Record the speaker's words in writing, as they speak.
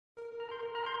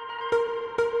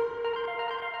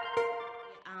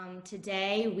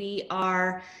Today we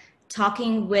are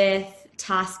talking with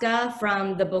Tosca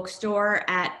from the bookstore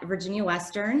at Virginia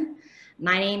Western.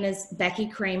 My name is Becky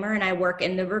Kramer and I work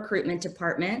in the recruitment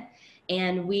department,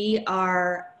 and we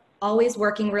are always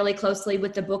working really closely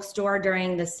with the bookstore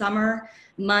during the summer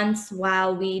months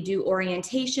while we do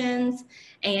orientations,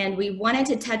 and we wanted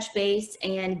to touch base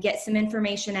and get some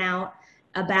information out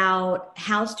about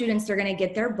how students are going to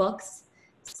get their books.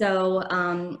 So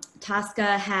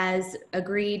Tosca has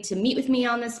agreed to meet with me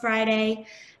on this Friday.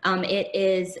 It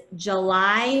is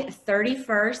July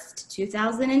 31st,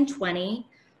 2020.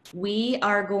 We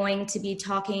are going to be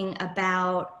talking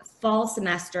about fall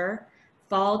semester,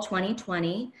 fall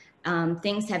 2020.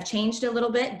 Things have changed a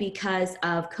little bit because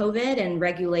of COVID and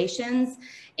regulations.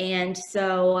 And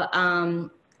so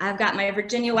I've got my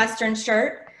Virginia Western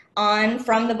shirt on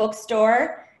from the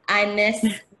bookstore. I miss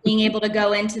being able to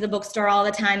go into the bookstore all the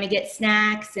time and get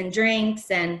snacks and drinks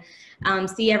and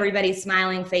see everybody's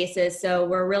smiling faces. So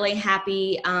we're really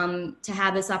happy to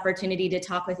have this opportunity to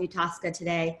talk with you, Tosca,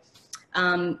 today.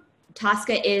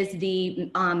 Tosca is the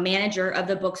manager of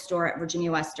the bookstore at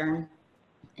Virginia Western,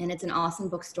 and it's an awesome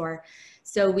bookstore.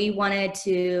 So we wanted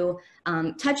to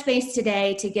touch base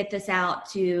today to get this out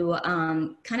to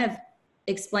kind of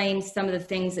explain some of the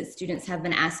things that students have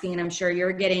been asking, and I'm sure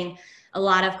you're getting a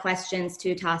lot of questions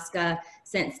too, Tosca,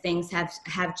 since things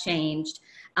have changed.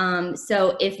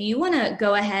 So if you want to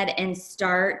go ahead and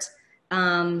start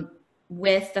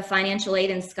with the financial aid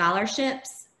and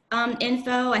scholarships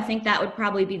info, I think that would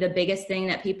probably be the biggest thing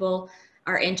that people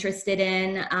are interested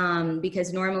in,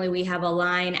 because normally we have a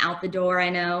line out the door, I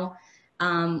know,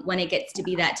 when it gets to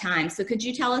be that time. So could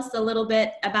you tell us a little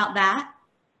bit about that?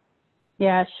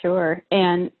 Yeah, sure.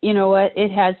 And you know what?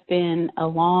 It has been a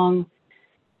long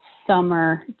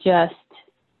summer, just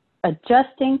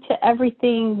adjusting to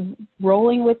everything,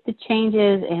 rolling with the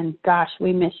changes, and gosh,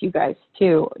 we miss you guys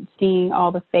too, seeing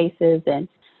all the faces. And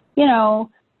you know,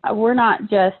 we're not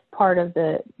just part of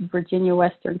the Virginia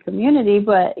Western community,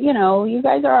 but you know, you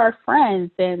guys are our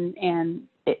friends, and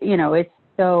you know, it's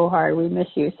so hard. We miss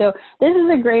you. So this is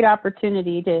a great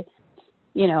opportunity to,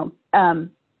 you know,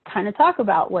 kind of talk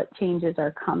about what changes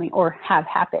are coming or have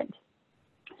happened.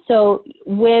 So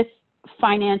with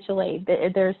financial aid,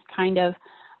 there's kind of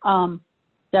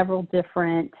several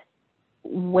different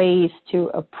ways to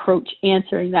approach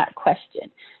answering that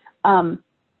question,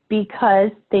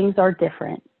 because things are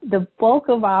different. The bulk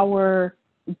of our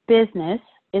business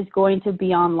is going to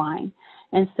be online,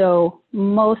 and so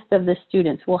most of the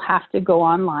students will have to go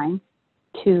online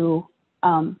to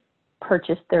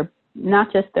purchase their,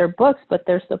 not just their books, but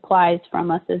their supplies from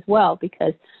us as well,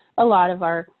 because a lot of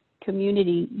our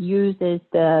community uses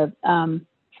the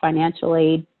financial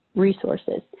aid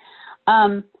resources.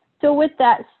 So with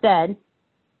that said,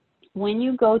 when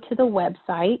you go to the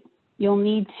website, you'll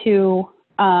need to,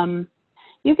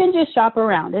 you can just shop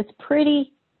around. It's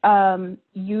pretty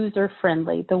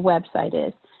user-friendly, the website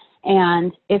is.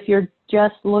 And if you're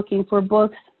just looking for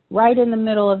books, right in the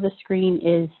middle of the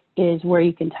screen is where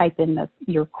you can type in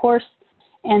your course.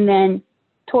 And then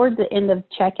towards the end of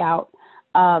checkout,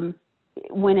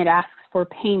 when it asks for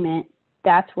payment,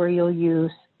 that's where you'll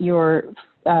use your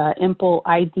IMPL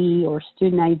ID or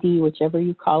student ID, whichever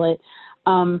you call it,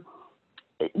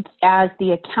 as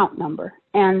the account number.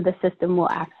 And the system will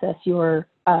access your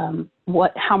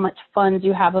how much funds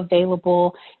you have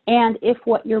available, and if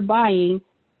what you're buying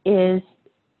is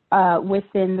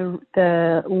within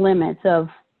the limits of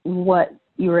what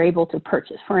you're able to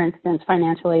purchase. For instance,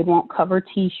 financial aid won't cover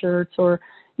T-shirts or,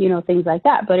 you know, things like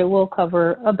that, but it will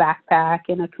cover a backpack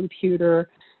and a computer.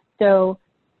 So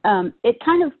it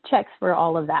kind of checks for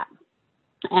all of that,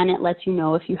 and it lets you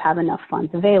know if you have enough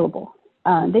funds available.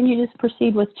 Then you just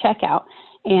proceed with checkout,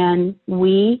 and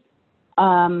we,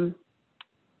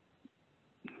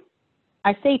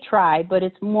 I say try, but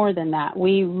it's more than that.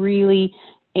 We really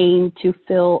aim to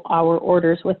fill our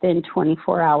orders within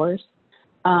 24 hours.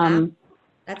 Wow.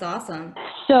 That's awesome.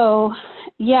 So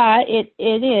yeah, it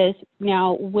is.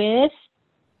 Now with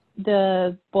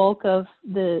the bulk of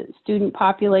the student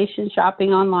population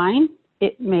shopping online,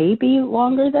 it may be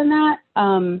longer than that,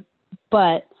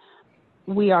 but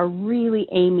we are really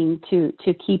aiming to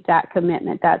keep that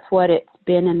commitment. That's what it's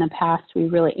been in the past. We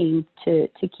really aim to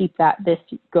keep that this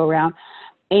go round,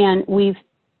 and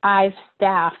I've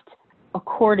staffed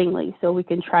accordingly so we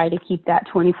can try to keep that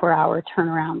 24-hour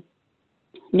turnaround.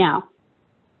 Now,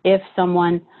 if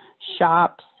someone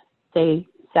shops, say,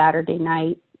 Saturday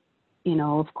night, you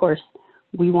know, of course,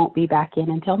 we won't be back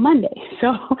in until Monday.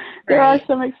 So there are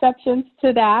some exceptions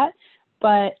to that.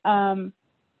 But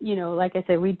you know, like I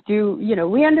said, we do, you know,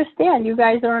 we understand you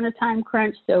guys are on a time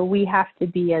crunch, so we have to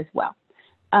be as well.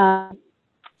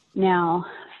 Now,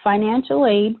 financial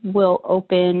aid will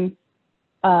open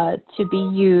to be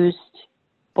used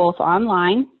both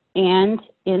online and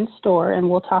in store, and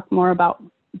we'll talk more about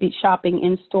the shopping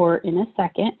in store in a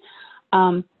second.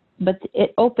 But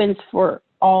it opens for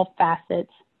all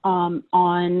facets on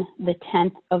the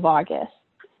 10th of August.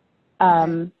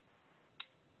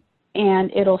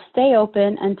 And it'll stay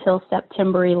open until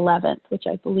September 11th, which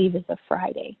I believe is a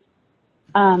Friday.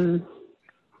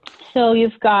 So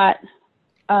you've got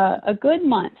a good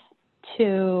month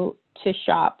to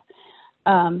shop.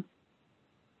 And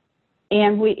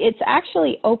it's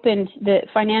actually opened, the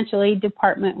financial aid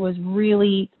department was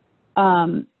really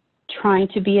trying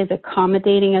to be as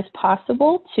accommodating as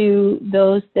possible to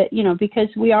those that, you know, because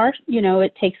we are, you know,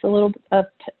 it takes a little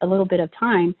bit of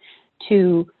time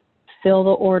to fill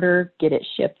the order, get it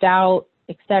shipped out,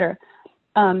 etc.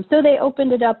 So they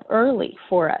opened it up early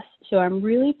for us. So I'm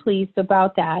really pleased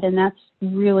about that. And that's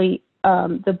really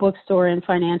the bookstore and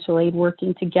financial aid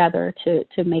working together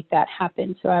to make that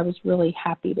happen. So I was really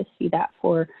happy to see that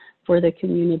for the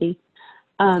community.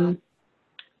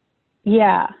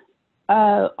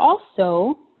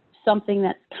 Also, something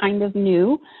that's kind of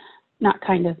new, not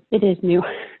kind of, it is new,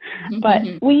 but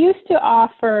we used to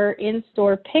offer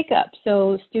in-store pickup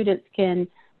so students can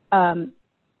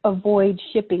avoid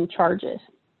shipping charges.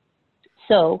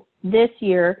 So this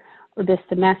year, or this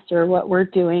semester, what we're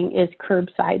doing is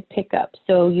curbside pickup.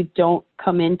 So you don't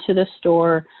come into the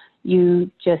store,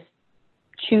 you just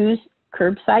choose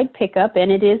curbside pickup,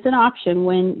 and it is an option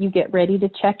when you get ready to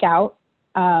check out,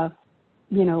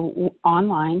 you know,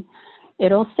 online.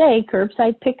 It'll say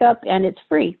curbside pickup and it's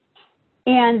free.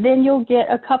 And then you'll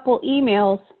get a couple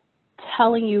emails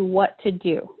telling you what to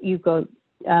do. You go,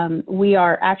 we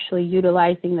are actually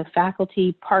utilizing the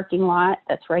faculty parking lot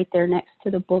that's right there next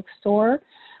to the bookstore.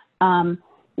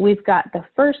 We've got the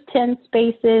first 10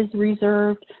 spaces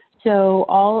reserved. So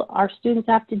all our students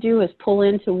have to do is pull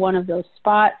into one of those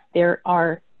spots. There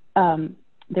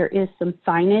is some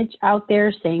signage out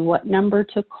there saying what number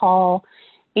to call.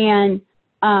 And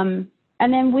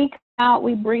then we come out,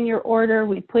 we bring your order,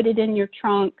 we put it in your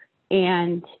trunk,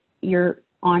 and you're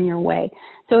on your way.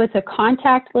 So it's a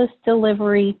contactless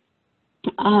delivery,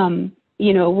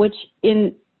 you know, which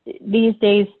in these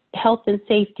days, health and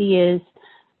safety is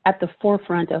at the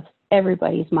forefront of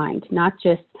everybody's mind, not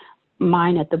just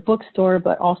mine at the bookstore,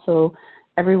 but also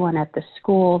everyone at the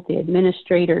school, the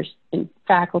administrators and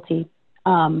faculty.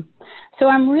 So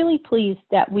I'm really pleased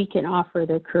that we can offer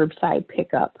the curbside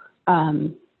pickup.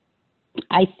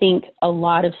 I think a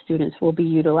lot of students will be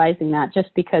utilizing that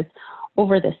just because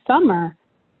over the summer,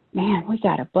 man, we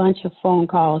got a bunch of phone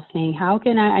calls saying, how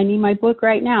can I need my book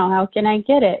right now. How can I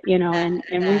get it? You know, and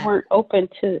we weren't open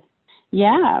to,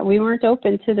 we weren't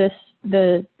open to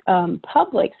the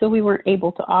public, so we weren't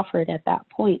able to offer it at that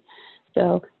point.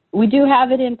 So we do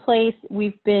have it in place.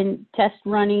 We've been test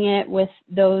running it with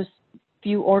those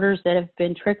few orders that have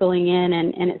been trickling in,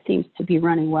 and it seems to be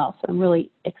running well. So I'm really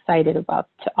excited to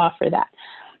offer that.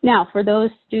 Now, for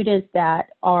those students that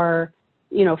are,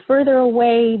 you know, further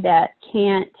away, that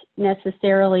can't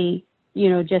necessarily,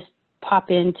 you know, just pop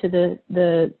into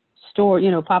the store, you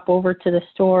know, pop over to the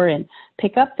store and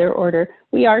pick up their order,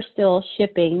 we are still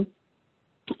shipping,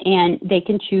 and they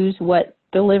can choose what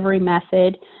delivery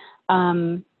method.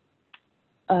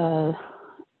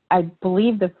 I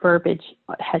believe the verbiage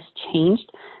has changed.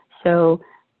 So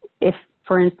if,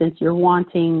 for instance, you're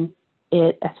wanting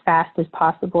it as fast as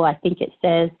possible, I think it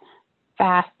says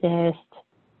fastest,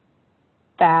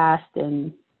 fast,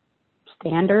 and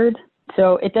standard.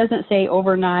 So it doesn't say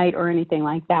overnight or anything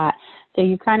like that. So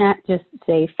you kind of just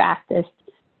say fastest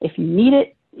if you need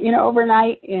it, you know,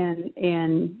 overnight. And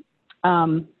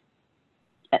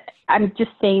I'm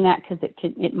just saying that because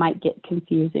it might get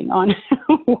confusing on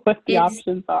what the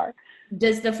options are.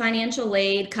 Does the financial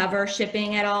aid cover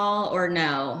shipping at all, or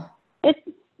no?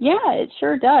 Yeah, it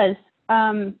sure does.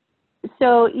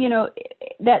 So, you know,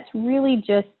 that's really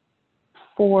just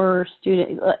for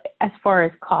students, as far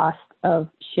as cost of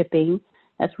shipping,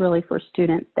 that's really for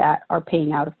students that are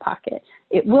paying out of pocket.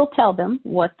 It will tell them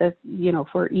what the, you know,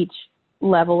 for each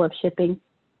level of shipping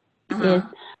is.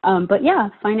 But yeah,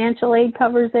 financial aid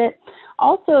covers it.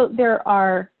 Also, there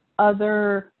are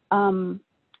other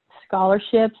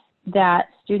scholarships that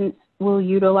students will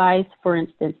utilize. For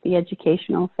instance, the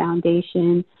Educational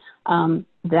Foundation,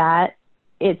 that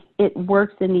it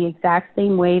works in the exact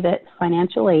same way that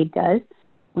financial aid does.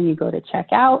 When you go to check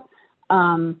out,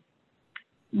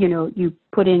 you know, you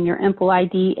put in your EMPL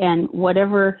ID, and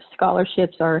whatever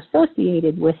scholarships are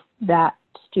associated with that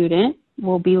student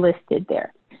will be listed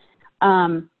there.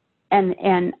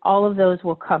 And all of those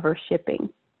will cover shipping.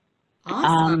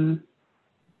 Awesome.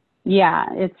 Yeah,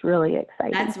 it's really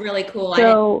exciting. That's really cool.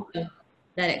 So, I didn't know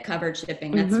that it covered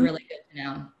shipping. That's really good to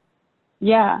know.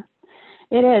 Yeah,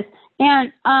 it is.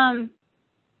 And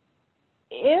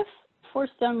if for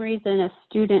some reason a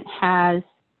student has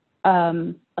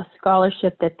a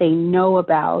scholarship that they know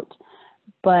about,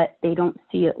 but they don't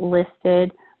see it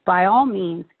listed, by all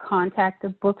means, contact the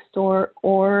bookstore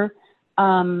or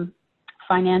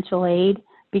financial aid,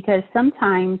 because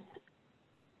sometimes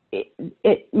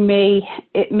it may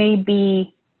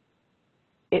be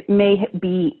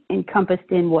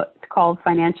encompassed in what's called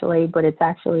financial aid, but it's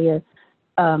actually a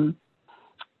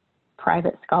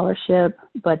private scholarship,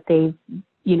 but the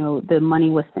money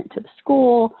was sent to the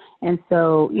school. And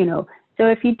so, so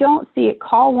if you don't see it,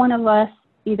 call one of us,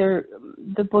 either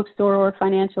the bookstore or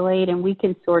financial aid, and we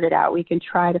can sort it out. We can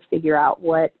try to figure out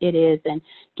what it is and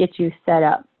get you set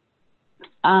up.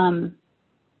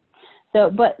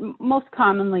 But most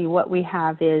commonly what we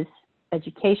have is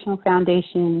Educational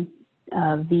Foundation,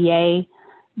 VA,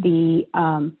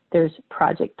 there's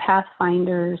Project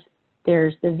Pathfinders,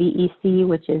 there's the VEC,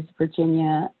 which is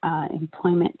Virginia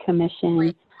Employment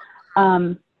Commission.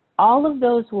 All of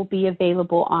those will be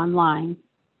available online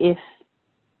if,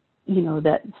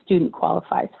 that student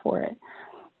qualifies for it.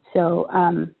 So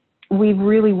we've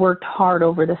really worked hard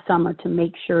over the summer to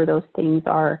make sure those things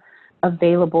are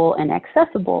available and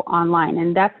accessible online.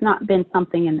 And that's not been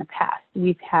something in the past.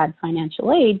 We've had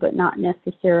financial aid, but not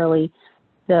necessarily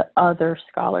the other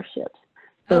scholarships.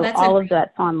 So all of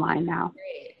that's online now.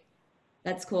 Great.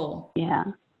 That's cool. Yeah.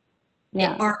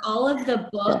 Are all of the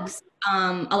books,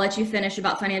 I'll let you finish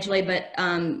about financial aid, but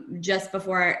just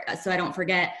before, so I don't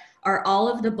forget, are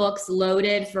all of the books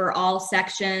loaded for all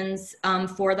sections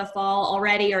for the fall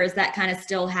already, or is that kind of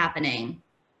still happening?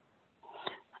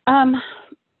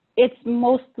 It's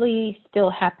mostly still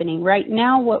happening. Right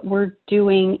now, what we're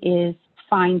doing is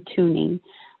fine-tuning,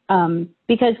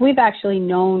 because we've actually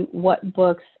known what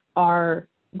books are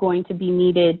going to be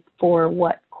needed for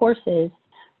what courses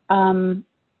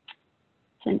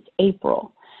since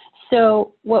April.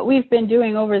 So what we've been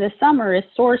doing over the summer is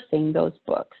sourcing those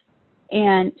books.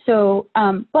 And so,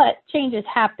 but changes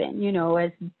happen,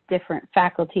 as different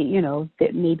faculty,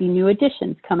 that maybe new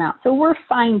editions come out. So we're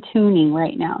fine-tuning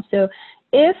right now. So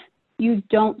if you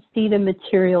don't see the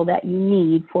material that you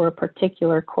need for a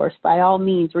particular course, by all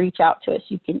means, reach out to us.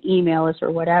 You can email us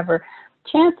or whatever.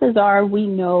 Chances are we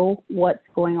know what's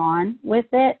going on with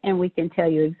it, and we can tell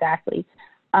you exactly.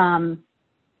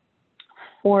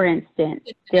 For instance,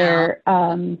 there,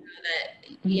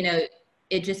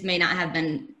 it just may not have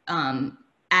been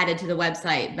added to the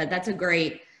website, but that's a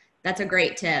great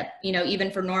tip,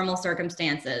 even for normal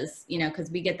circumstances,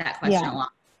 because we get that question a lot.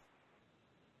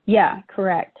 Yeah,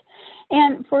 correct.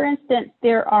 And for instance,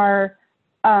 there are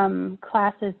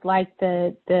classes like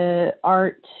the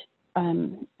art,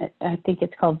 I think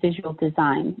it's called visual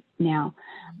design now.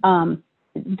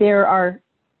 There are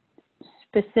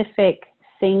specific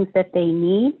things that they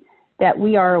need that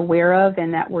we are aware of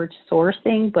and that we're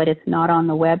sourcing, but it's not on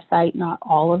the website, not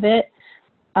all of it.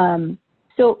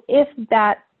 So if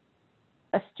that's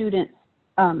a student's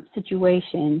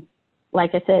situation,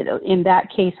 like I said, in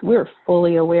that case, we're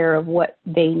fully aware of what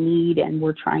they need and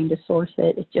we're trying to source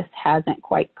it. It just hasn't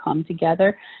quite come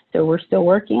together. So we're still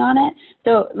working on it.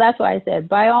 So that's why I said,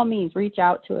 by all means, reach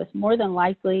out to us. More than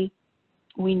likely,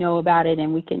 we know about it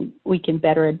and we can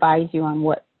better advise you on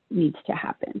what needs to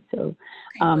happen. So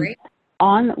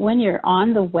when you're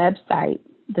on the website,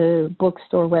 the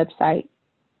bookstore website,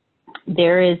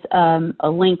 there is a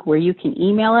link where you can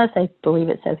email us. I believe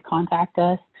it says contact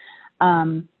us.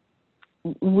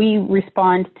 We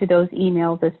respond to those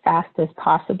emails as fast as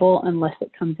possible unless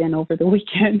it comes in over the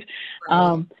weekend.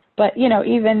 But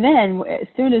even then, as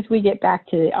soon as we get back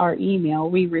to our email,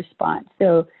 we respond.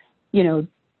 So,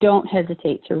 don't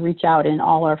hesitate to reach out in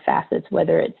all our facets,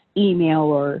 whether it's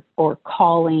email or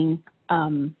calling.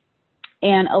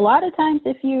 And a lot of times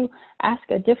if you ask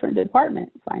a different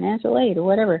department, financial aid or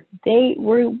whatever,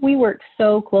 we work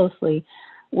so closely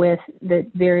with the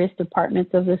various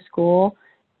departments of the school.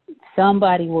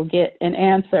 Somebody will get an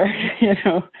answer,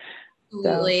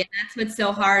 Absolutely. And that's what's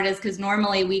so hard is because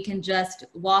normally we can just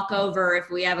walk over if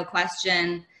we have a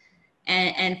question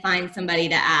and find somebody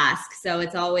to ask. So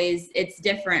it's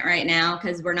different right now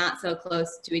because we're not so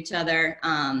close to each other.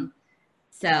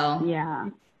 Yeah.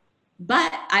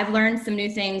 But I've learned some new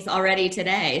things already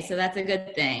today, so that's a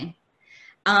good thing.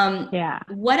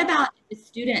 What about if a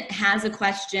student has a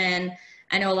question?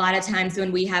 I know a lot of times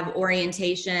when we have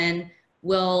orientation,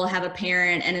 we'll have a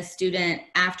parent and a student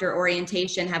after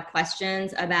orientation have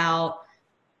questions about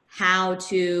how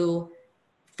to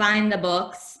find the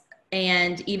books,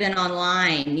 and even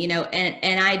online, you know,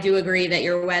 and I do agree that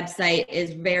your website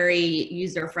is very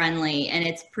user friendly and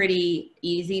it's pretty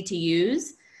easy to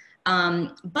use.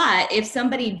 But if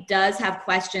somebody does have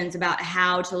questions about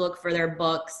how to look for their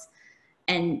books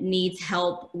and needs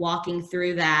help walking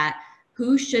through that,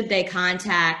 who should they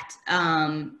contact?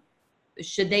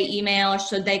 Should they email?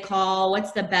 Should they call?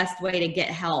 What's the best way to get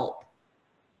help?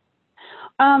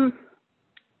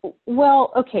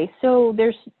 Well, okay, so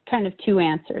there's kind of two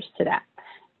answers to that.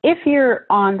 If you're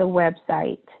on the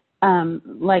website,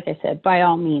 like I said, by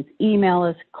all means, email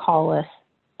us, call us,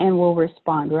 and we'll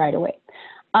respond right away.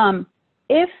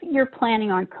 If you're planning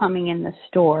on coming in the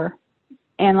store,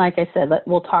 and like I said,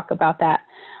 we'll talk about that,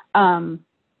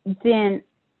 then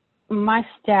my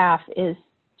staff is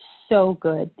so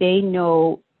good. They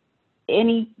know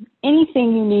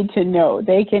anything you need to know,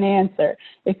 they can answer.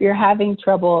 If you're having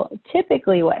trouble,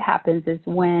 typically what happens is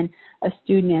when a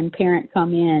student and parent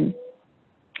come in,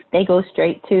 they go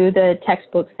straight to the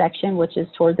textbook section, which is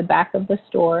toward the back of the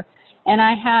store. And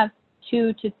I have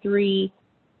 2 to 3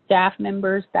 staff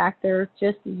members back there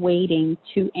just waiting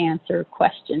to answer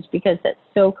questions, because that's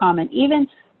so common. Even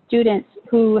students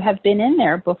who have been in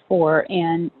there before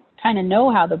and kind of know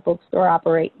how the bookstore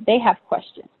operates, they have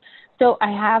questions. So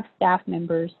I have staff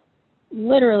members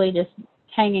literally just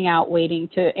hanging out waiting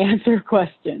to answer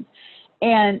questions.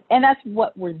 And that's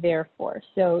what we're there for.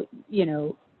 So, you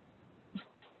know,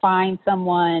 find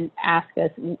someone, ask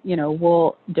us, you know,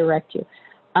 we'll direct you.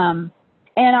 And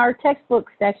our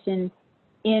textbook section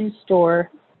in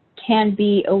store can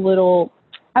be a little,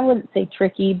 I wouldn't say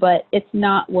tricky, but it's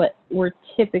not what we're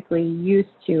typically used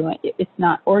to. It's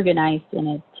not organized in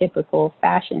a typical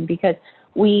fashion, because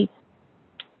we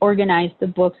organize the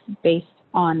books based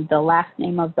on the last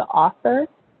name of the author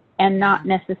and not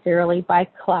necessarily by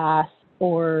class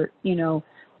or, you know,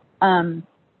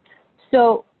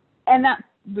 so, and that's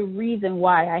the reason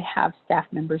why I have staff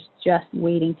members just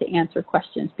waiting to answer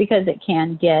questions, because it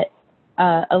can get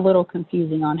a little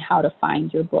confusing on how to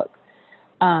find your book.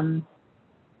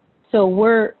 So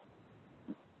we're,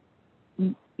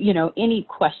 you know, any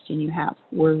question you have,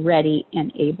 we're ready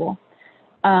and able.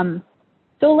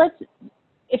 So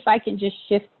if I can just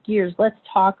shift gears, let's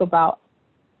talk about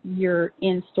your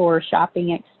in-store shopping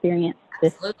experience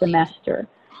this semester.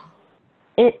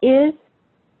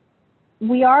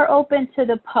 We are open to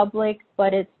the public,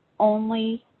 but it's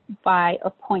only by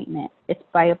appointment. It's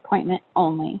by appointment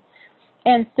only.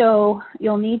 And so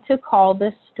you'll need to call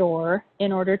the store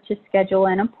in order to schedule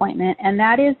an appointment, and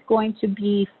that is going to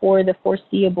be for the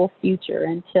foreseeable future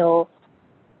until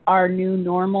our new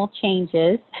normal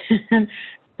changes.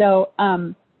 So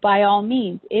by all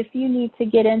means, if you need to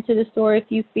get into the store, if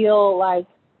you feel like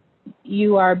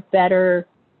you are better,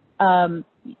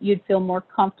 you'd feel more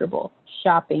comfortable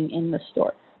shopping in the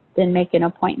store, then make an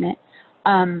appointment.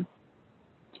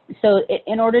 So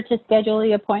in order to schedule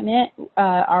the appointment,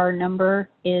 our number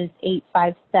is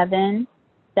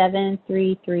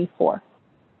 857-7334.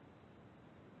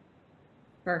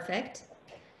 Perfect.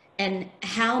 And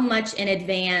how much in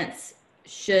advance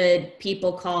should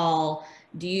people call?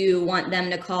 Do you want them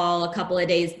to call a couple of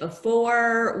days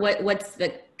before? What's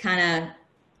the kind of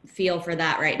feel for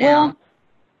that right now?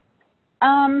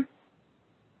 Well,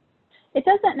 it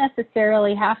doesn't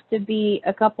necessarily have to be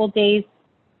a couple days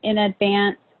in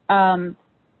advance.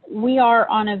 We are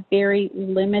on a very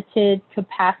limited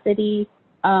capacity,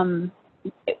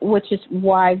 which is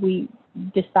why we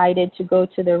decided to go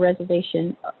to the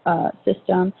reservation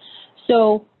system.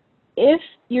 So if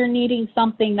you're needing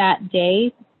something that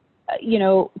day, you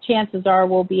know, chances are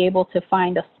we'll be able to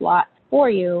find a slot for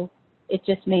you. It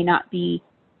just may not be,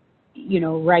 you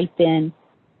know, right then.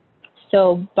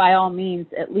 So by all means,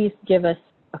 at least give us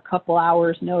a couple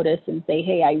hours notice and say,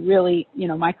 hey, I really, you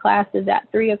know, my class is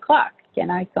at 3 o'clock. Can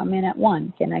I come in at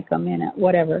 1? Can I come in at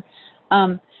whatever?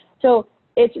 So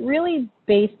it's really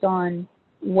based on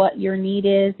what your need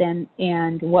is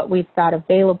and what we've got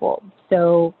available.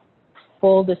 So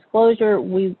full disclosure,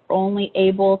 we're only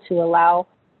able to allow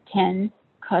 10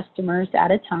 customers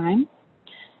at a time.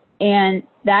 And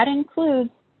that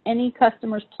includes any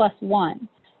customers plus 1.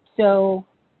 So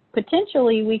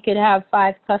potentially we could have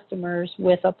 5 customers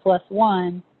with a plus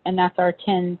 1, and that's our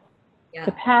 10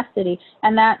 capacity.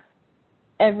 And that's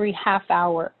every half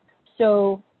hour.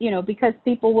 So, you know, because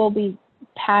people will be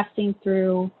passing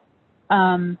through,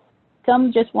 some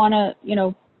just want to, you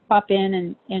know, pop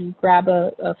in and grab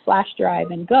a flash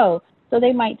drive and go. So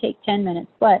they might take 10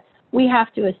 minutes, but we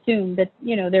have to assume that,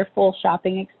 you know, their full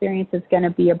shopping experience is going to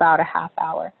be about a half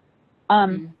hour.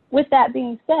 With that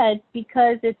being said,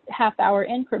 because it's half-hour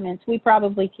increments, we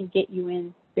probably can get you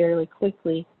in fairly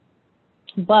quickly.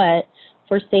 But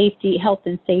for safety, health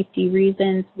and safety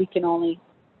reasons, we can only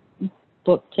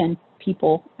book 10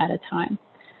 people at a time.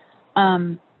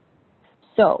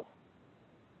 So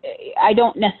I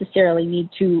don't necessarily need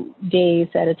 2 days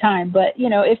at a time, but, you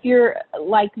know, if you're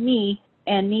like me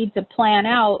and need to plan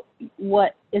out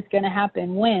what is going to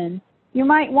happen when, you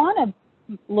might want to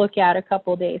look at a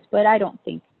couple days, but I don't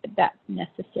think that's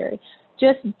necessary.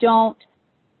 Just don't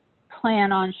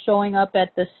plan on showing up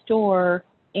at the store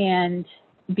and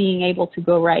being able to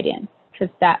go right in, because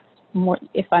that's more,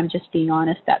 if I'm just being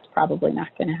honest, that's probably not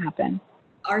going to happen.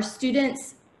 Are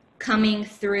students coming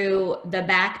through the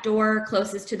back door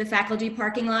closest to the faculty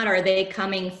parking lot, or are they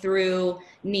coming through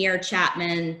near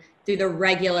Chapman through the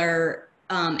regular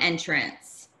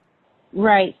entrance?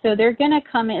 Right. So they're going to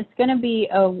come in. It's going to be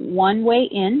a one-way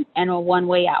in and a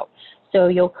one-way out. So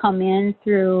you'll come in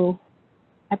through,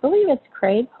 I believe it's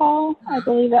Craig Hall. I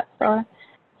believe that's,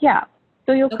 yeah.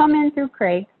 So you'll come in through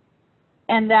Craig,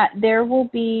 and that there will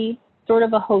be sort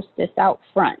of a hostess out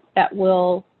front that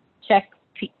will check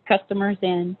customers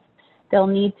in. They'll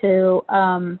need to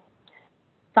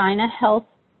sign a health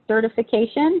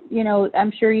certification. You know,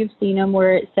 I'm sure you've seen them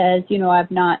where it says, you know,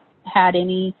 I've not had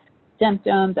any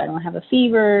symptoms, I don't have a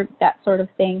fever, that sort of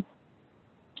thing.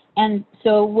 And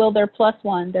so will their plus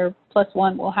one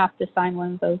will have to sign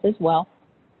one of those as well.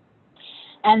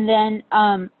 And then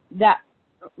that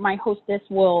my hostess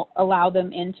will allow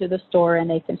them into the store and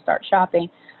they can start shopping.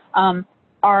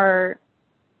 Our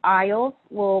aisles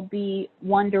will be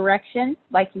one direction,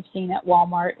 like you've seen at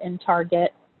Walmart and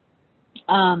Target.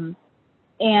 And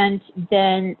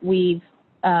then you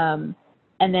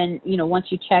know, once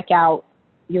you check out,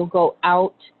 you'll go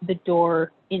out the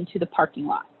door into the parking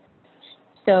lot.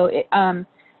 So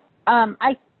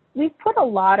we've put a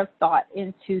lot of thought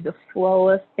into the flow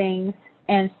of things.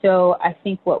 And so I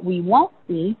think what we won't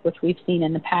see, which we've seen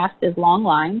in the past, is long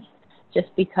lines, just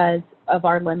because of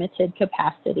our limited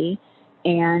capacity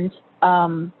and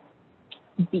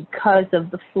because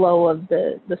of the flow of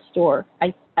the store.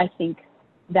 I think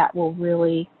that will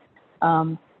really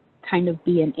kind of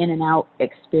be an in and out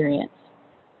experience.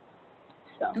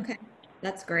 So. Okay,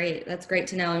 that's great. That's great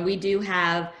to know. And we do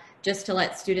have, just to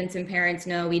let students and parents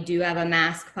know, we do have a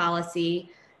mask policy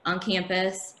on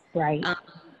campus. Right.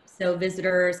 So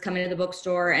visitors coming to the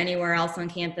bookstore, anywhere else on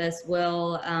campus,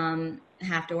 will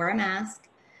have to wear a mask.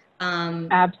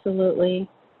 Absolutely.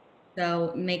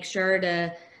 So make sure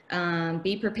to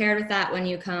be prepared with that when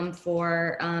you come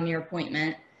for your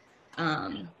appointment.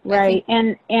 Right.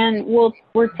 And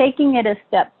we're taking it a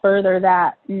step further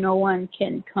that no one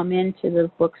can come into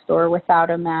the bookstore without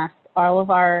a mask. All of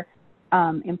our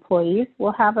employees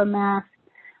will have a mask.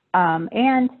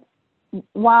 And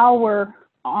while we're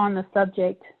on the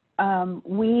subject,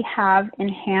 we have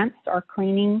enhanced our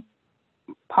cleaning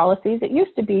policies. It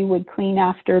used to be we'd clean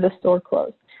after the store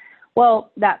closed.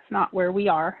 Well, that's not where we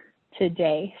are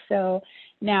today. So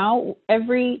now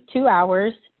every 2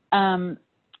 hours, you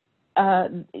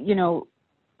know,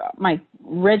 my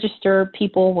register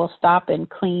people will stop and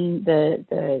clean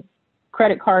the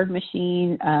credit card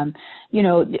machine, you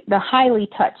know, the highly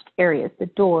touched areas, the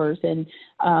doors and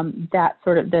that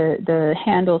sort of the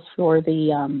handles for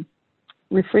the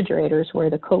refrigerators where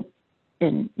the Coke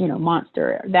and, you know,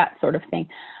 Monster, that sort of thing.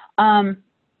 And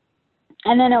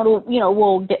then it'll, you know,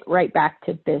 we'll get right back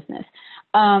to business.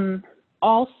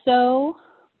 Also,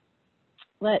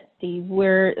 let's see,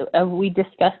 we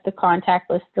discussed the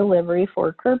contactless delivery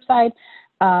for curbside.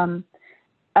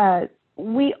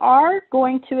 We are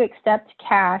going to accept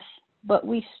cash, but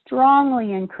we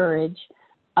strongly encourage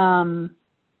the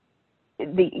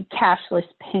cashless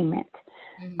payment.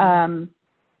 Mm-hmm.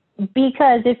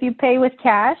 Because if you pay with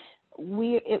cash,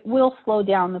 it will slow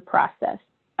down the process.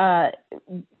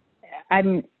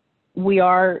 We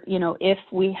are, you know, if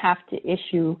we have to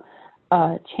issue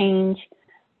change,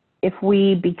 if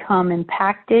we become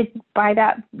impacted by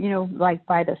that, you know, like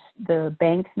by the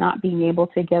banks not being able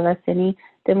to give us any,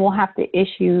 then we'll have to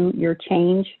issue your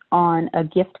change on a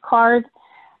gift card.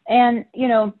 And, you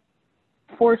know,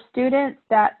 for students,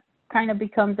 that kind of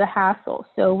becomes a hassle.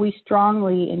 So we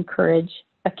strongly encourage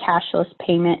a cashless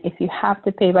payment. If you have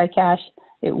to pay by cash,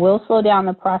 it will slow down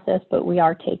the process, but we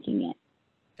are taking it.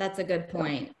 That's a good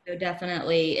point. So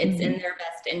definitely it's in their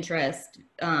best interest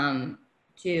to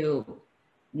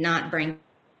not bring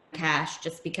cash,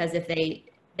 just because if they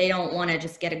don't want to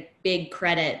just get a big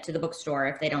credit to the bookstore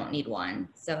if they don't need one.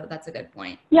 So that's a good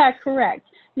point. Yeah, correct.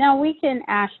 Now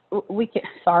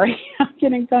sorry, I'm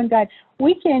getting tongue-tied.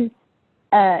 We can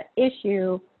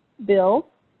issue bills,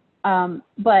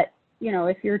 but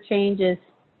if your change is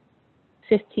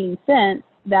 15 cents,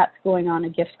 that's going on a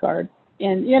gift card,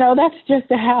 and that's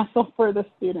just a hassle for the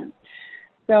students.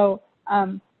 So,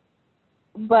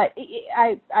 but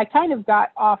I kind of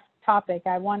got off topic.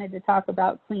 I wanted to talk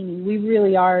about cleaning. We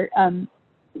really are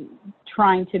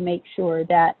trying to make sure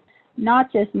that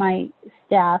not just my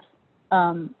staff's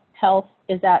health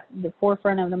is at the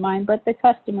forefront of the mind, but the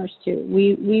customers too.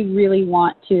 We really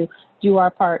want to do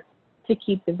our part to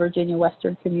keep the Virginia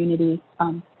Western community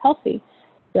healthy.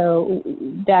 So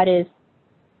that is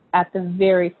at the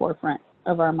very forefront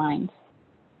of our minds.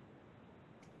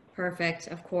 Perfect,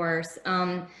 of course.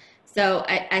 So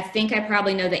I think I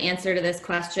probably know the answer to this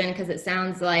question because it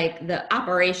sounds like the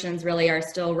operations really are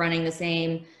still running the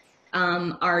same.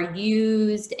 Are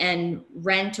used and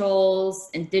rentals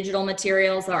and digital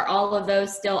materials, are all of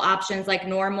those still options like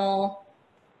normal?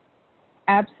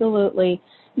 Absolutely.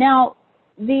 Now,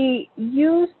 the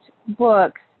used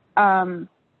books,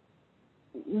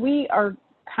 we are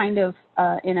kind of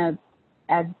in a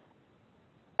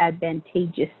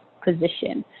advantageous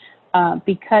position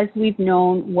because we've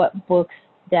known what books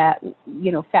that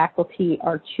faculty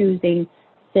are choosing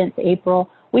since April.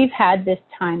 We've had this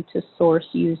time to source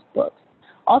used books.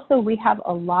 Also, we have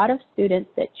a lot of students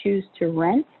that choose to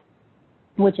rent,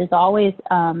 which is always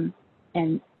the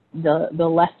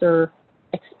lesser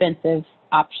expensive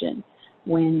option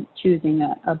when choosing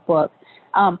a book.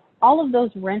 All of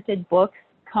those rented books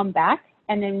come back,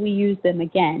 and then we use them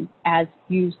again as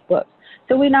used books.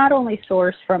 So we not only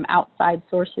source from outside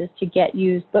sources to get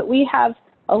used, but we have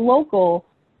a local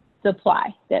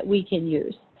supply that we can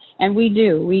use. And we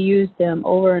use them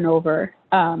over and over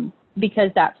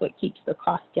because that's what keeps the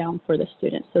cost down for the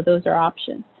students. So those are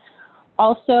options.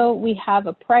 Also, we have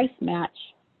a price match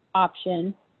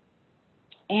option,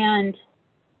 and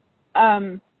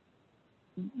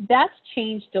that's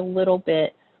changed a little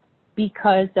bit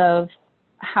because of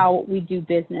how we do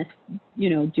business,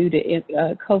 due to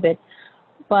COVID.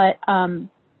 But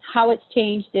how it's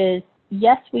changed is,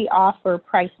 yes, we offer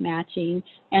price matching,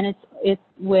 and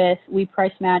we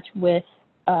price match with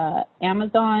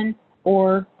Amazon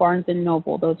or Barnes and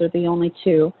Noble. Those are the only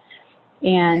two.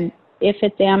 And if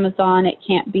it's Amazon, it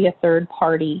can't be a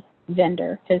third-party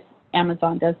vendor because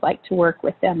Amazon does like to work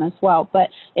with them as well, but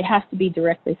it has to be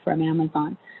directly from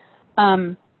Amazon.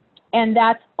 And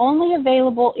that's only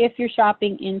available if you're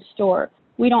shopping in store.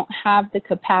 We don't have the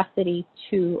capacity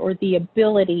or the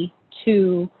ability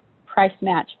to price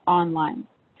match online.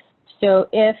 So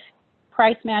if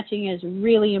price matching is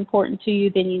really important to you,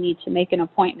 then you need to make an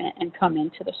appointment and come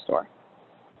into the store.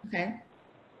 Okay,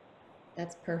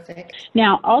 that's perfect.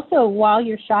 Now, also, while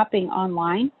you're shopping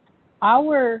online,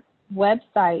 our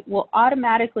website will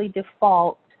automatically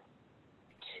default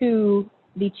to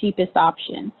the cheapest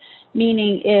option,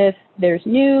 meaning if there's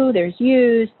new, there's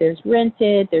used, there's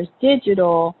rented, there's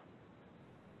digital,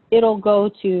 it'll go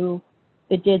to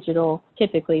the digital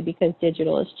typically because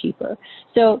digital is cheaper.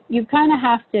 So you kind of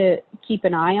have to keep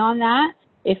an eye on that.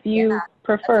 If you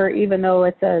prefer, even though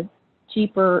it's a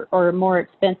cheaper or more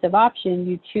expensive option,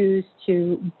 you choose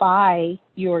to buy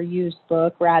your used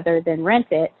book rather than rent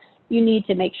it, you need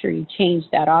to make sure you change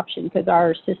that option because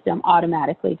our system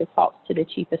automatically defaults to the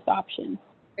cheapest option.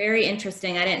 Very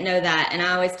interesting. I didn't know that. And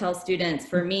I always tell students,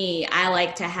 for me, I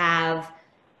like to have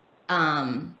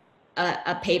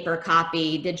a paper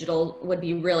copy. Digital would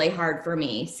be really hard for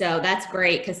me. So that's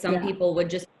great because some people would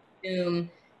just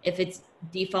assume if it's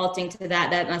defaulting to that,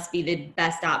 that must be the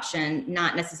best option,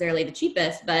 not necessarily the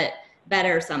cheapest, but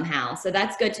better somehow. So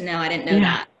that's good to know. I didn't know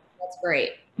that. That's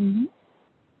great. Mm-hmm.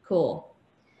 Cool.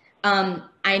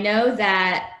 I know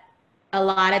that a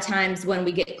lot of times when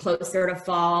we get closer to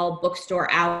fall,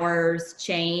 bookstore hours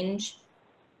change.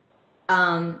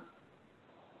 Are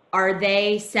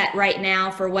they set right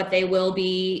now for what they will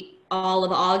be all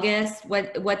of August?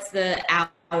 What's the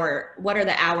hour? What are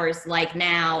the hours like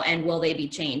now, and will they be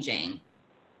changing?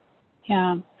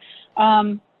 Yeah.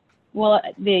 Well,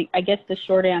 I guess the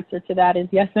short answer to that is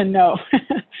yes and no.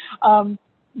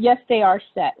 Yes, they are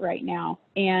set right now,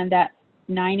 and that's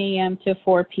 9 a.m. to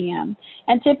 4 p.m.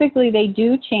 And typically they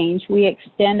do change. We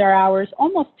extend our hours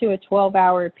almost to a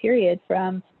 12-hour period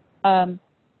from 7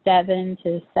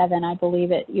 to 7, I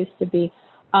believe it used to be.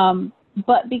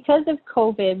 But because of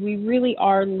COVID, we really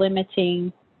are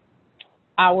limiting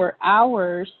our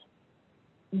hours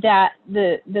that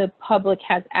the public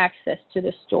has access to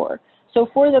the store. So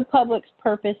for the public's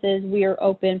purposes, we are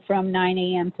open from 9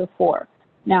 a.m. to 4.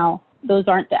 Now, those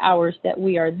aren't the hours that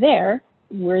we are there.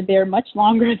 We're there much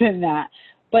longer than that.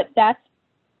 but that's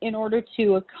in order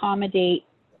to accommodate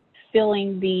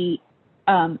filling the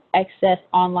excess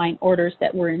online orders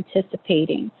that we're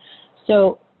anticipating.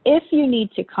 So if you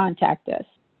need to contact us,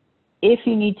 if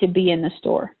you need to be in the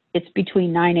store, it's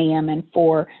between 9 a.m. and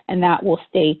 4, and that will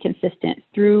stay consistent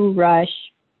through rush,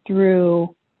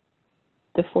 through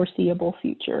the foreseeable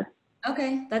future.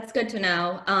 Okay, that's good to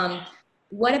know.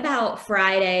 What about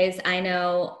Fridays? I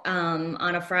know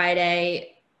on a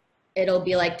Friday, it'll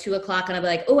be like 2 o'clock and I'll be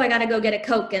like, oh, I got to go get a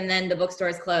Coke, and then the bookstore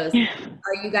is closed.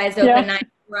 Are you guys open 9 to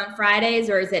 4 on Fridays,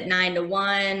 or is it 9 to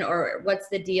 1, or what's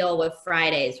the deal with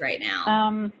Fridays right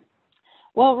now?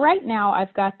 Well, right now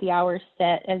I've got the hours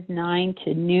set as 9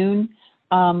 to noon.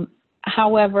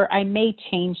 However, I may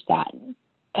change that.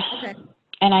 Okay.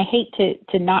 And I hate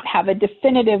to not have a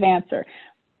definitive answer,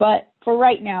 but for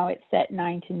right now it's set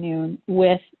 9 to noon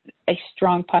with a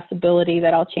strong possibility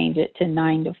that I'll change it to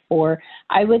 9 to 4.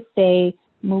 I would say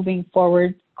moving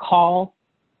forward, call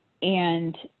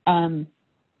and,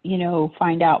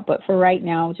 find out. But for right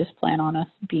now, just plan on us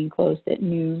being closed at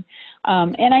noon.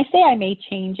 And I say I may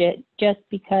change it just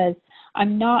because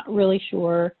I'm not really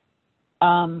sure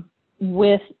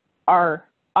with our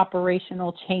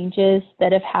operational changes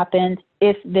that have happened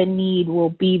if the need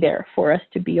will be there for us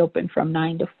to be open from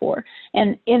 9 to 4.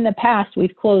 And in the past,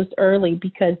 we've closed early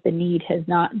because the need has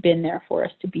not been there for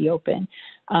us to be open.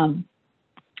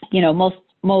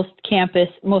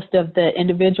 Most of the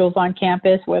individuals on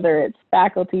campus, whether it's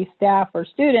faculty, staff, or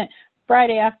student,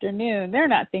 Friday afternoon, they're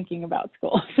not thinking about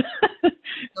school.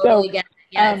 Totally get it.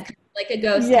 Yeah, it's kind of like a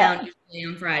ghost town usually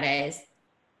on Fridays.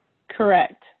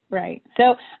 Correct. Right.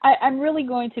 So I'm really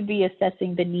going to be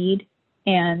assessing the need,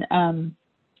 and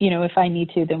if I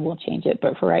need to, then we'll change it.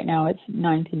 But for right now, it's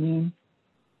 9 to noon.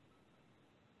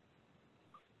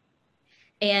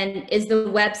 And is the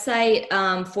website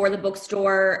for the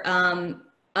bookstore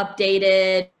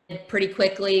updated pretty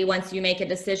quickly once you make a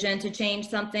decision to change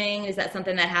something? Is that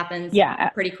something that happens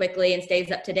pretty quickly and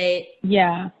stays up to date?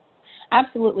 Yeah,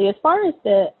 absolutely. As far as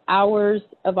the hours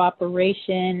of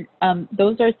operation,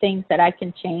 those are things that I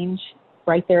can change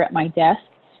right there at my desk.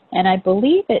 And I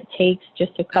believe it takes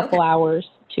just a couple hours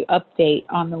to update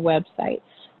on the website.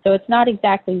 So it's not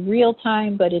exactly real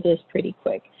time, but it is pretty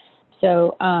quick.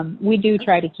 So we do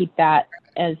try to keep that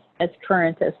as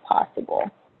current as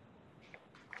possible.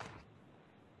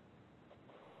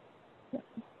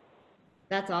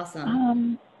 That's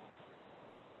awesome.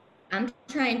 I'm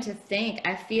trying to think.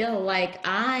 I feel like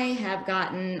I have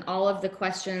gotten all of the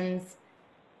questions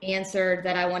answered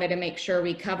that I wanted to make sure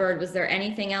we covered. Was there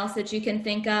anything else that you can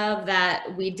think of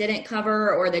that we didn't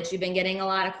cover or that you've been getting a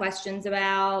lot of questions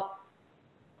about?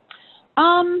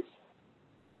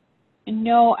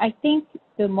 No, I think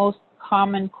the most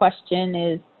common question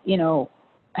is,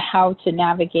 how to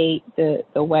navigate the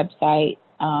website.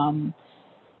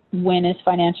 When is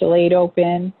financial aid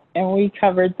open? And we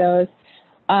covered those.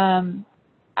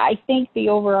 I think the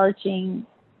overarching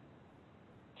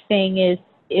thing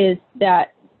is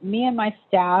that me and my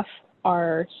staff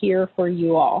are here for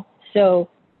you all. So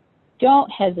don't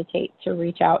hesitate to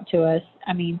reach out to us.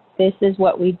 I mean, this is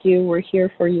what we do. We're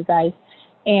here for you guys.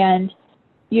 And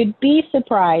you'd be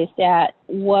surprised at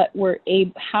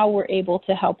how we're able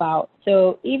to help out.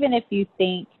 So even if you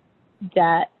think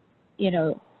that,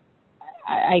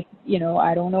 I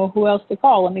don't know who else to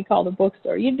call. Let me call the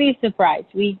bookstore. You'd be surprised.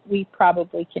 We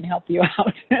probably can help you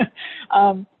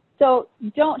out. So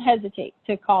don't hesitate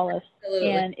to call us.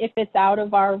 Absolutely. And if it's out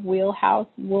of our wheelhouse,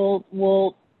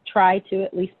 we'll try to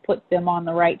at least put them on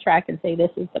the right track and say, this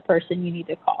is the person you need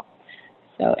to call.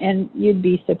 So, and you'd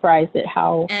be surprised at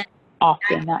how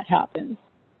often that happens.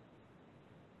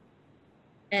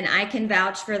 And I can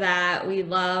vouch for that. We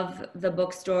love the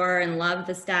bookstore and love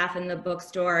the staff in the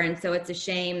bookstore. And so it's a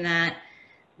shame that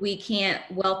we can't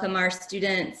welcome our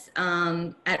students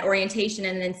at orientation,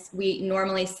 and then we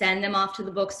normally send them off to the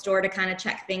bookstore to kind of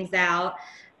check things out,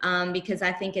 because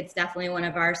I think it's definitely one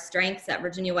of our strengths at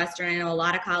Virginia Western. I know a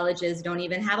lot of colleges don't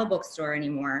even have a bookstore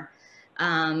anymore.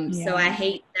 So I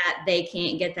hate that they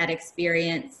can't get that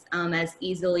experience as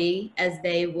easily as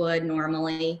they would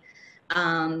normally.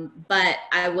 But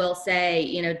I will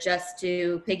say, just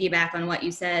to piggyback on what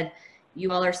you said,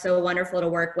 you all are so wonderful to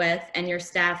work with, and your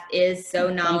staff is so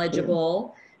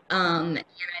knowledgeable. And I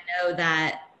know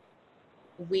that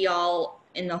we all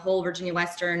in the whole Virginia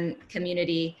Western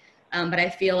community, but I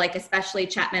feel like especially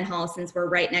Chapman Hall, since we're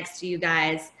right next to you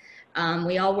guys,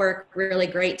 we all work really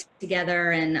great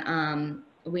together, and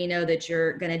we know that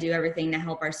you're going to do everything to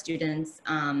help our students.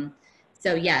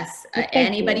 So yes,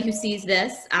 anybody who sees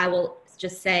this, I will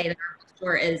just say that our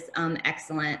bookstore is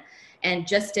excellent. And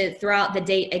just to throw out the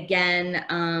date again,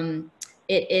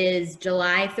 It is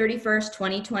July 31st,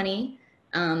 2020,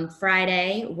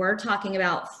 Friday. We're talking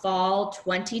about fall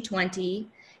 2020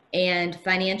 and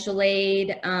financial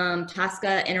aid.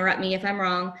 Tosca, interrupt me if I'm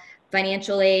wrong.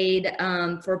 Financial aid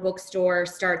for Bookstore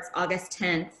starts August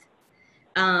 10th.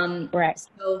 Correct.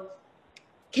 So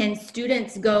can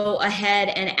students go ahead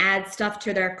and add stuff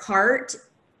to their cart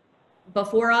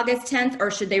before August 10th,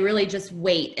 or should they really just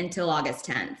wait until August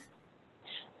 10th?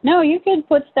 No, you could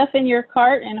put stuff in your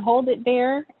cart and hold it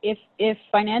there. If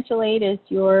financial aid is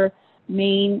your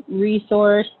main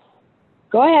resource,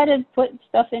 go ahead and put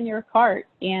stuff in your cart.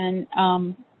 And,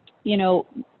 you know,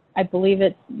 I believe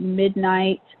it's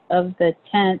midnight of the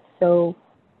 10th, so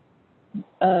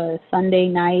Sunday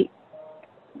night,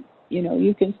 you know,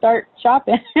 you can start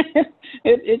shopping.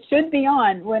 it should be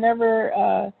on whenever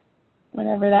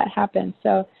that happens.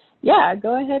 So, yeah,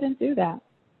 go ahead and do that.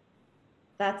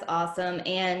 That's awesome.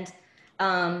 And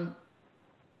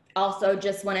also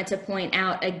just wanted to point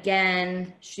out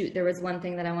again, shoot, there was one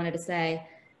thing that I wanted to say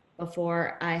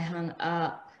before I hung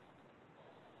up.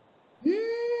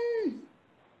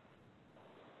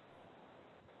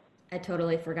 I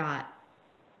totally forgot.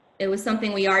 It was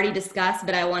something we already discussed,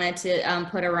 but I wanted to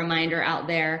put a reminder out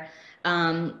there.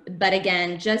 But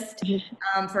again, just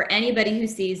for anybody who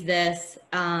sees this,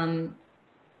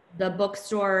 the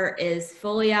bookstore is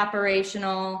fully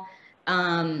operational.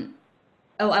 Oh,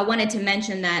 I wanted to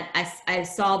mention that I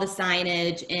saw the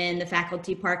signage in the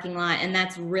faculty parking lot, and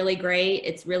that's really great.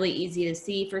 It's really easy to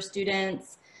see for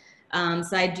students.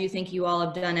 So I do think you all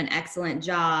have done an excellent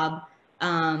job,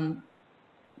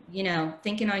 you know,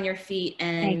 thinking on your feet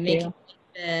and making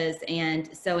changes. And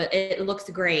so it looks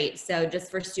great. So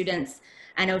just for students,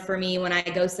 I know for me, when I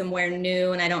go somewhere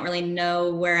new and I don't really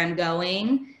know where I'm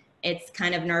going, it's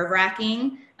kind of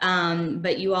nerve-wracking,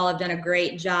 but you all have done a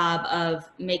great job of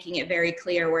making it very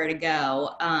clear where to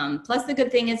go. Plus the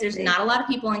good thing is there's not a lot of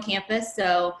people on campus,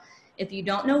 so if you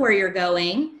don't know where you're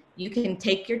going, you can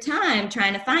take your time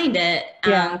trying to find it,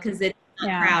 because it's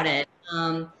not crowded.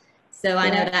 So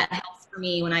I know that helps for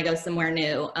me when I go somewhere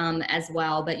new as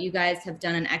well, but you guys have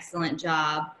done an excellent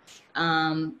job.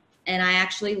 And I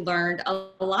actually learned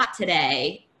a lot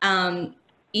today,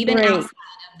 even outside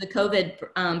the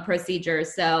COVID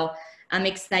procedures. So I'm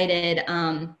excited.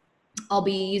 I'll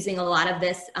be using a lot of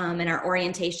this in our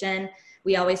orientation.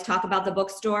 We always talk about the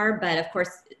bookstore, but of course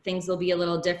things will be a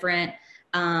little different.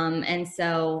 And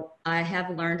so I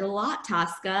have learned a lot,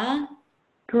 Tosca.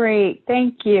 Great.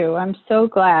 Thank you. I'm so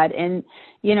glad. And,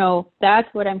 you know, that's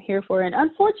what I'm here for. And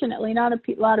unfortunately, not a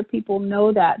lot of people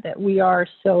know that we are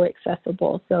so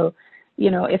accessible. So, you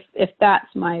know, if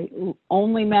that's my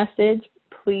only message,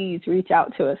 please reach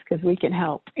out to us because we can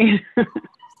help.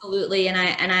 Absolutely.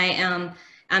 And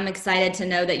I'm excited to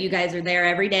know that you guys are there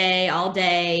every day, all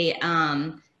day,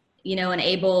 you know, and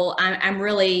able, I'm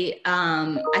really,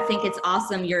 I think it's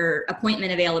awesome, your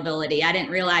appointment availability. I didn't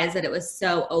realize that it was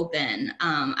so open.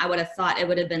 I would have thought it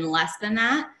would have been less than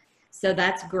that. So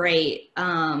that's great.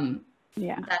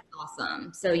 That's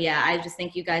awesome. So yeah, I just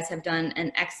think you guys have done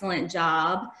an excellent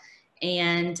job.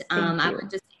 And I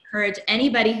would just encourage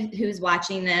anybody who's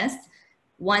watching this,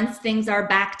 once things are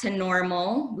back to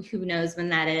normal, who knows when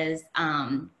that is,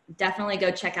 definitely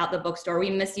go check out the bookstore.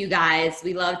 We miss you guys.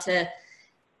 We love to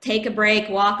take a break,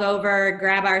 walk over,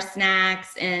 grab our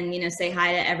snacks, and, you know, say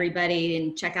hi to everybody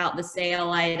and check out the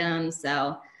sale items.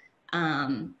 So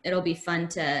it'll be fun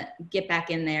to get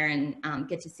back in there and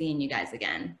get to seeing you guys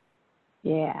again.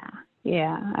 Yeah,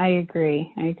 I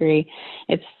agree.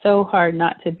 It's so hard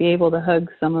not to be able to hug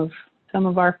some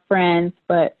of our friends,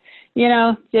 but, you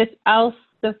know, just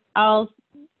I'll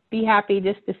be happy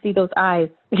just to see those eyes.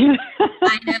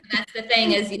 I know, that's the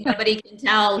thing, is nobody can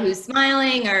tell who's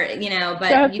smiling, or, you know,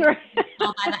 but you can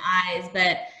tell by the eyes.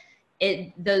 But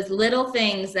those little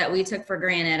things that we took for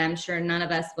granted, I'm sure none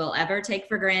of us will ever take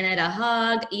for granted. A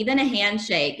hug, even a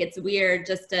handshake. It's weird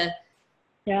just to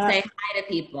say hi to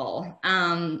people.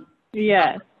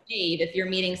 If you're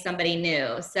meeting somebody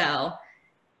new. So,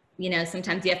 you know,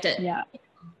 sometimes you have to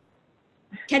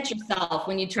catch yourself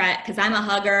when you try, because I'm a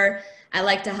hugger. I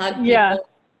like to hug people.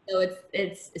 So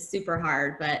it's super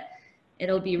hard, but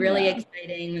it'll be really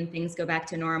exciting when things go back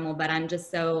to normal. But I'm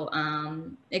just so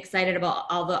excited about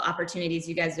all the opportunities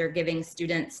you guys are giving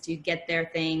students to get their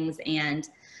things. And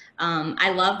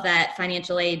I love that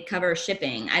financial aid covers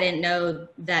shipping. I didn't know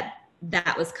that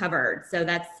was covered. So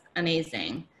that's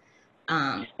amazing.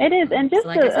 It is. And just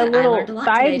a little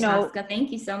side note. Tosca.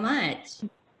 Thank you so much.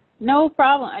 No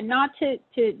problem. Not to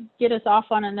get us off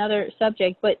on another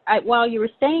subject, but while you were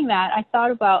saying that, I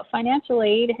thought about financial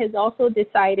aid has also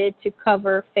decided to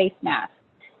cover face masks,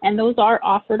 and those are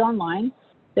offered online.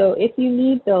 So if you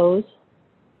need those,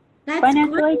 That's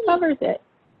financial aid great. covers it.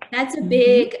 That's a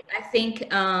big, I think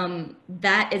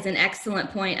that is an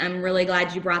excellent point. I'm really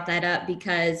glad you brought that up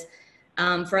because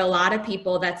for a lot of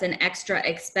people, that's an extra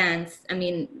expense. I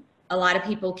mean, a lot of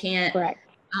people can't Correct.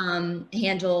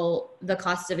 handle the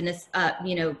cost of,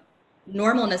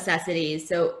 normal necessities.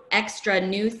 So extra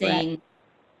new thing,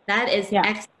 that is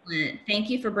excellent. Thank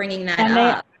you for bringing that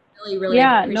up. Really, really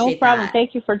appreciate no problem. that.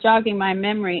 Thank you for jogging my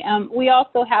memory. We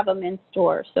also have them in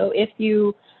store. So if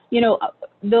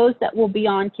those that will be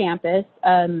on campus,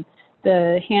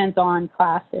 the hands-on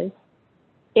classes,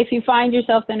 if you find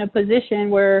yourself in a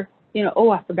position where, oh,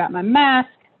 I forgot my mask,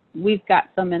 we've got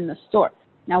some in the store.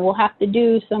 Now we'll have to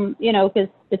do some, because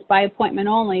it's by appointment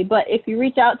only, but if you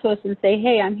reach out to us and say,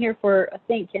 hey, I'm here for a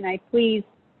thing, can I please,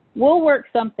 we'll work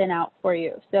something out for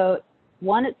you. So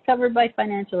one, it's covered by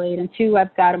financial aid, and two,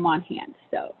 I've got them on hand.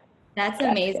 So that's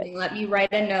amazing. Good. Let me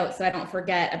write a note so I don't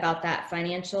forget about that.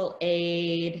 Financial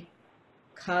aid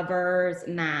covers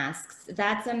masks.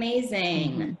 That's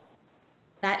amazing.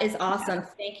 That is awesome.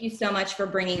 Thank you so much for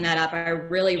bringing that up. I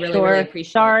really, really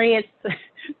appreciate it.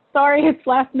 Sorry, it's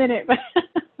last minute.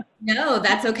 No,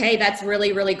 that's okay. That's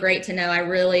really, really great to know. I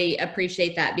really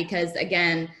appreciate that because,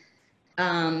 again,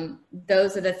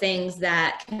 those are the things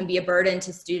that can be a burden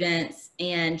to students,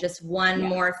 and just one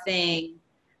more thing,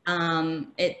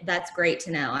 that's great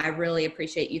to know. I really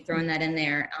appreciate you throwing that in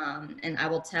there, and I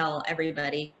will tell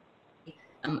everybody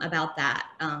about that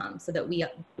so that we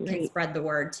can spread the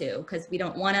word too, because we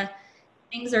don't want to,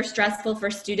 things are stressful for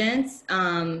students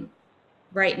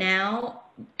right now.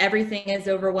 Everything is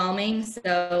overwhelming,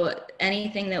 so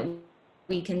anything that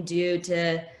we can do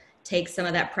to take some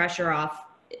of that pressure off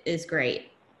is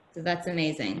great. So that's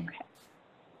amazing.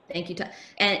 Thank you.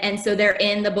 And so they're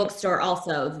in the bookstore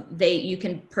also. You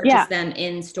can purchase them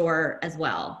in store as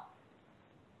well.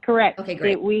 Correct. Okay,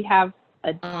 great. We have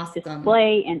a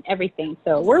display and everything,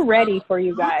 so we're ready for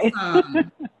you guys.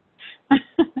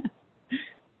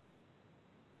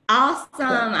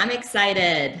 Awesome. I'm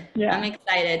excited. I'm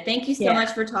excited. Thank you so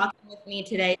much for talking with me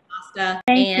today, Asta.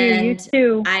 You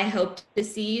too. I hope to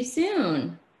see you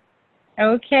soon.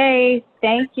 Okay.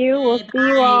 Thank you. We'll see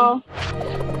you all.